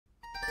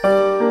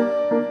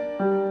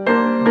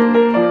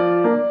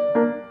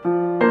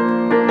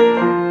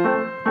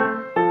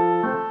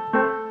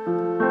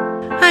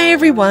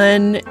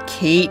everyone,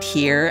 Kate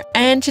here,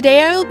 and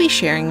today I will be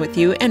sharing with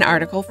you an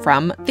article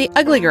from the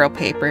Ugly Girl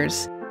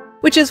Papers,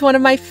 which is one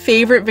of my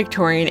favorite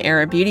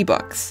Victorian-era beauty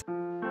books.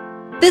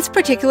 This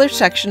particular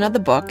section of the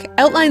book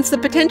outlines the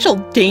potential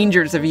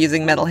dangers of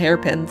using metal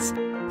hairpins,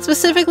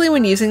 specifically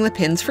when using the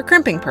pins for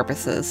crimping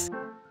purposes.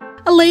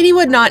 A lady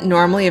would not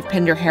normally have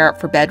pinned her hair up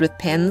for bed with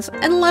pins,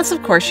 unless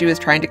of course she was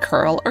trying to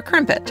curl or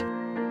crimp it.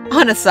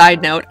 On a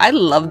side note, I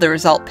love the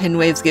result pin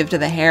waves give to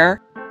the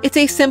hair. It's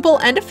a simple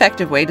and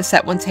effective way to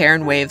set one's hair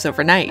in waves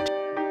overnight.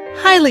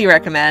 Highly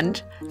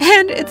recommend,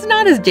 and it's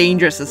not as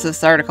dangerous as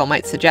this article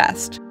might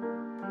suggest.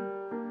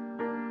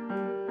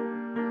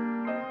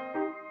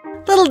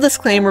 Little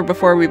disclaimer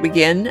before we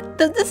begin,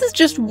 that this is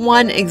just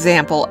one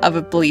example of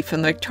a belief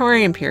from the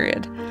Victorian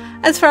period.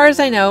 As far as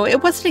I know,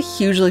 it wasn't a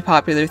hugely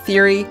popular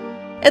theory,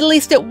 at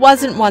least it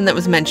wasn't one that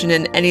was mentioned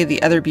in any of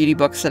the other beauty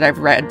books that I've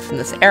read from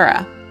this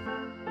era.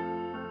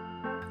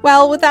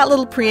 Well, with that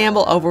little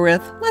preamble over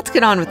with, let's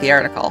get on with the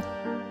article.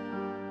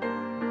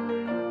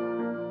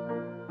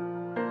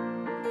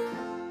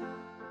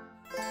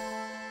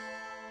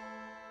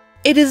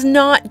 It is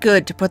not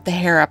good to put the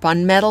hair up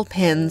on metal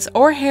pins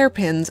or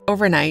hairpins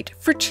overnight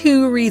for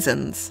two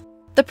reasons.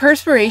 The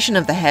perspiration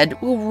of the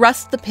head will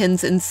rust the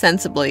pins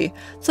insensibly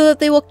so that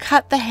they will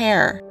cut the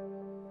hair.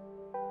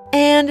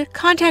 And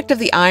contact of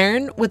the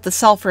iron with the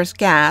sulphurous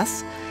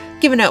gas,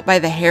 given out by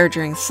the hair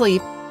during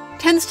sleep,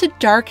 tends to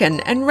darken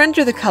and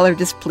render the color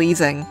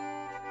displeasing.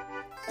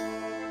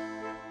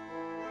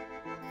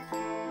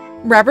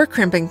 Rubber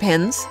crimping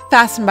pins,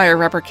 fastened by a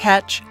rubber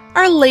catch,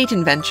 are a late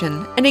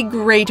invention and a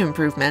great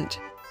improvement.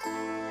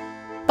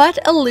 But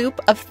a loop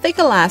of thick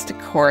elastic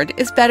cord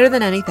is better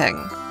than anything.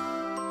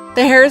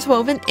 The hair is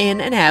woven in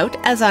and out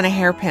as on a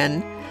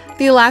hairpin,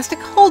 the elastic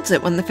holds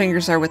it when the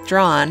fingers are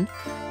withdrawn,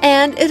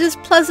 and it is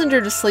pleasanter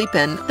to sleep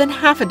in than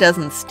half a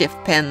dozen stiff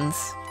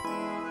pins.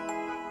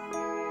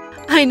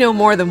 I know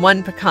more than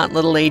one piquant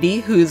little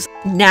lady whose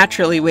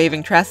naturally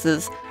waving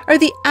tresses are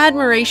the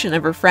admiration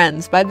of her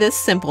friends by this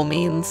simple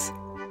means.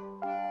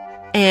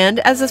 And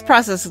as this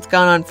process has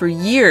gone on for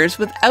years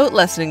without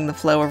lessening the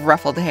flow of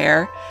ruffled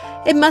hair,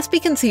 it must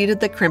be conceded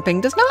that crimping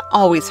does not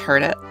always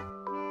hurt it.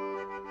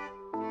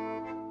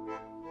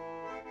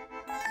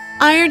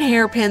 Iron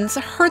hairpins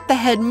hurt the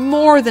head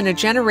more than a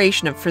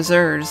generation of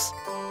friseurs.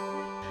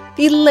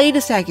 The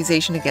latest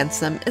accusation against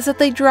them is that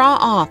they draw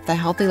off the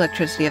healthy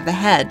electricity of the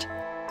head.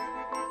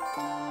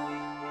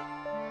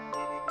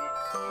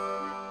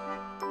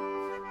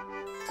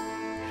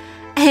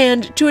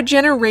 And to a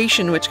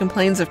generation which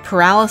complains of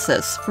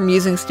paralysis from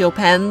using steel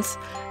pens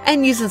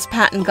and uses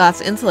patent glass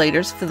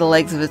insulators for the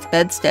legs of its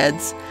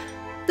bedsteads,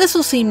 this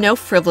will seem no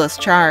frivolous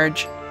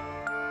charge.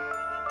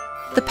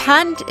 The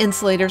patent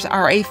insulators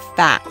are a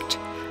fact.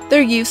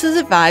 Their use is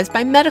advised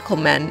by medical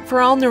men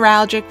for all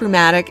neuralgic,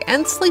 rheumatic,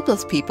 and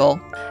sleepless people,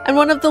 and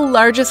one of the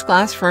largest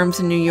glass firms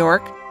in New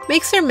York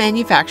makes their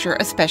manufacture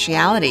a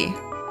specialty.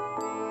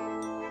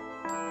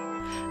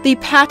 The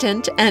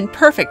patent and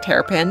perfect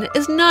hairpin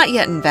is not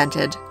yet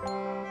invented.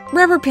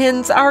 Rubber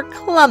pins are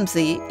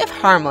clumsy, if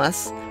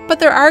harmless, but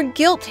there are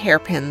gilt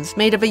hairpins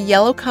made of a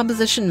yellow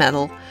composition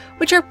metal,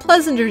 which are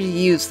pleasanter to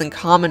use than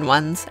common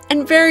ones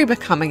and very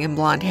becoming in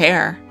blonde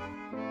hair.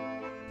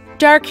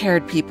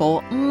 Dark-haired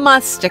people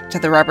must stick to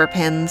the rubber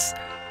pins,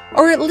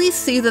 or at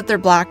least see that their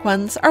black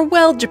ones are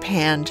well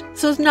japanned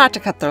so as not to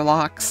cut their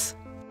locks.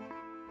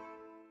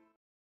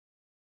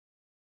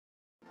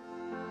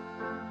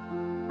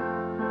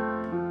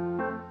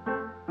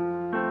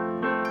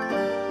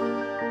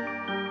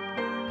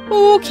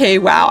 Okay,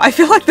 wow, I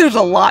feel like there's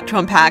a lot to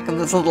unpack in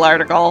this little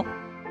article.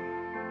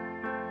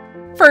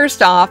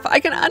 First off, I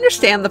can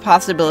understand the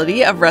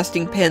possibility of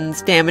rusting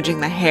pins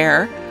damaging the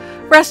hair.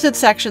 Rusted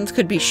sections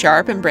could be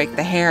sharp and break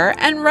the hair,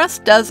 and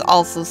rust does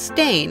also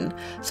stain,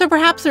 so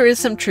perhaps there is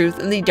some truth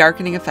in the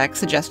darkening effect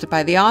suggested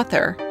by the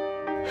author.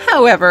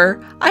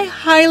 However, I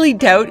highly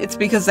doubt it's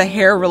because the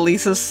hair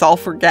releases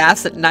sulfur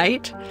gas at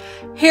night.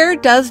 Hair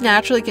does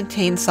naturally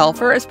contain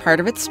sulfur as part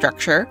of its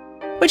structure,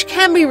 which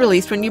can be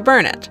released when you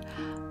burn it.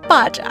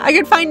 But I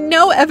could find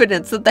no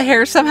evidence that the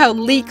hair somehow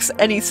leaks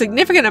any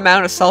significant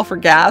amount of sulfur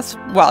gas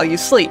while you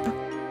sleep.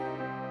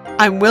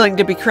 I'm willing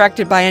to be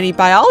corrected by any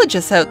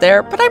biologists out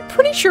there, but I'm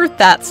pretty sure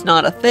that's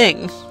not a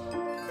thing.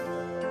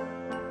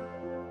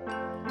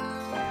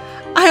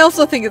 I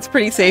also think it's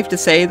pretty safe to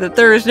say that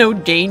there is no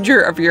danger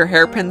of your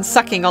hairpin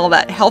sucking all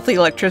that healthy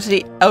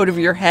electricity out of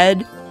your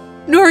head,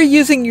 nor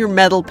using your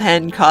metal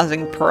pen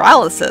causing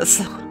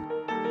paralysis.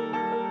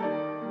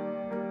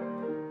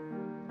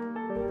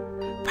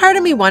 Part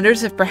of me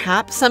wonders if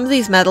perhaps some of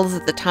these metals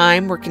at the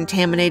time were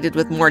contaminated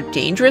with more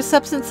dangerous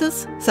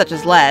substances, such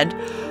as lead,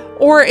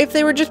 or if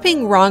they were just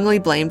being wrongly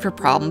blamed for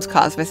problems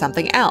caused by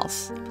something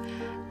else.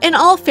 In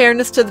all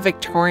fairness to the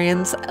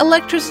Victorians,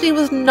 electricity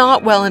was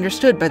not well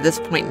understood by this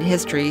point in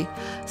history,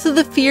 so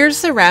the fears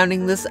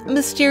surrounding this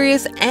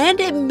mysterious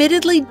and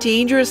admittedly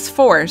dangerous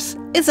force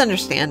is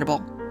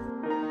understandable.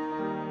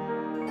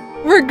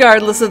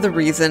 Regardless of the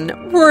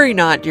reason, worry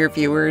not, dear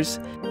viewers.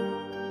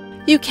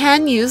 You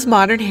can use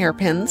modern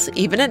hairpins,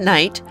 even at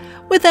night,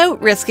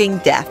 without risking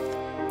death.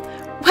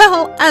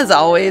 Well, as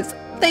always,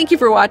 thank you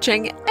for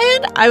watching,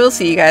 and I will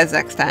see you guys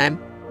next time.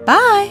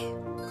 Bye!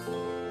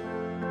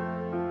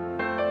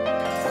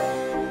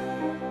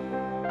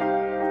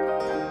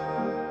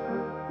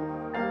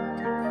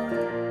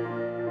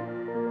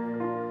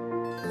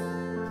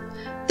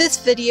 This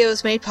video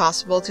is made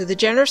possible through the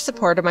generous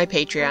support of my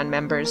Patreon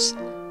members.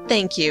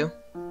 Thank you.